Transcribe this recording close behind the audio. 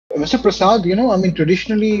Mr. Prasad,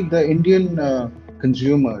 traditionally the Indian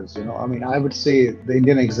consumers, I would say the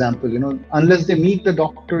Indian example, unless they meet the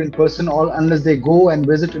doctor in person or unless they go and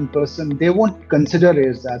visit in person, they won't consider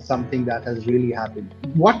it as something that has really happened.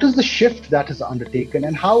 What is the shift that is undertaken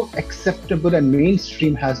and how acceptable and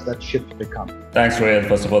mainstream has that shift become? Thanks, Royal.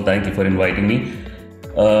 First of all, thank you for inviting me.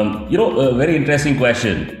 A very interesting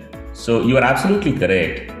question. So you are absolutely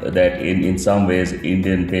correct that in some ways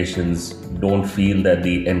Indian patients don't feel that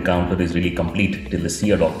the encounter is really complete till they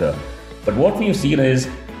see a doctor. But what we've seen is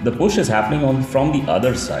the push is happening from the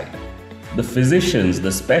other side. The physicians,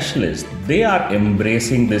 the specialists, they are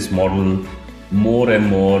embracing this model more and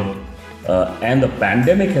more. And the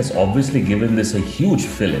pandemic has obviously given this a huge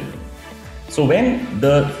fill-in. So when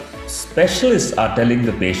the specialists are telling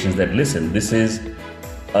the patients that, listen, this is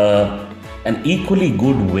an equally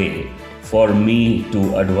good way for me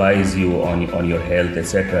to advise you on your health,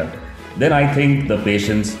 etc., then I think the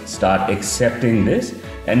patients start accepting this.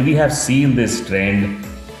 And we have seen this trend,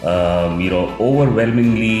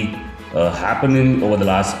 overwhelmingly happening over the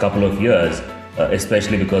last couple of years,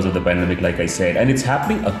 especially because of the pandemic, like I said. And it's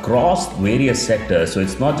happening across various sectors. So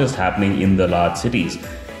it's not just happening in the large cities.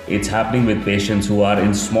 It's happening with patients who are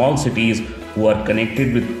in small cities, who are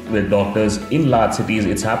connected with doctors in large cities.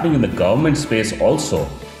 It's happening in the government space also.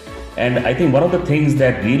 And I think one of the things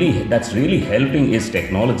that's really helping is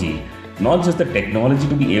technology. Not just the technology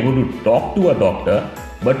to be able to talk to a doctor,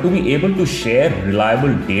 but to be able to share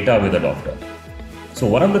reliable data with a doctor. So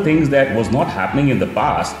one of the things that was not happening in the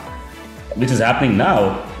past, which is happening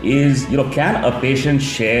now, is, can a patient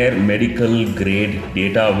share medical grade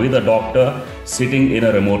data with a doctor sitting in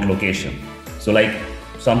a remote location? So like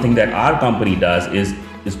something that our company does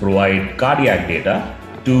is provide cardiac data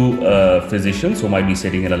to physicians who might be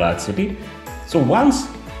sitting in a large city. So once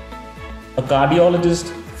a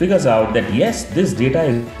cardiologist figures out that yes, this data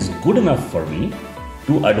is good enough for me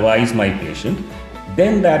to advise my patient,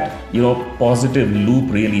 then that positive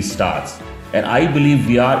loop really starts. And I believe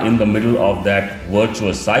we are in the middle of that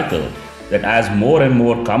virtuous cycle, that as more and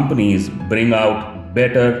more companies bring out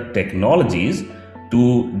better technologies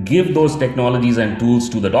to give those technologies and tools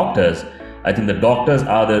to the doctors, I think the doctors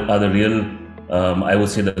are the real, I would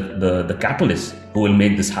say, the catalysts who will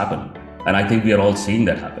make this happen. And I think we are all seeing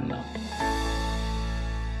that happen now.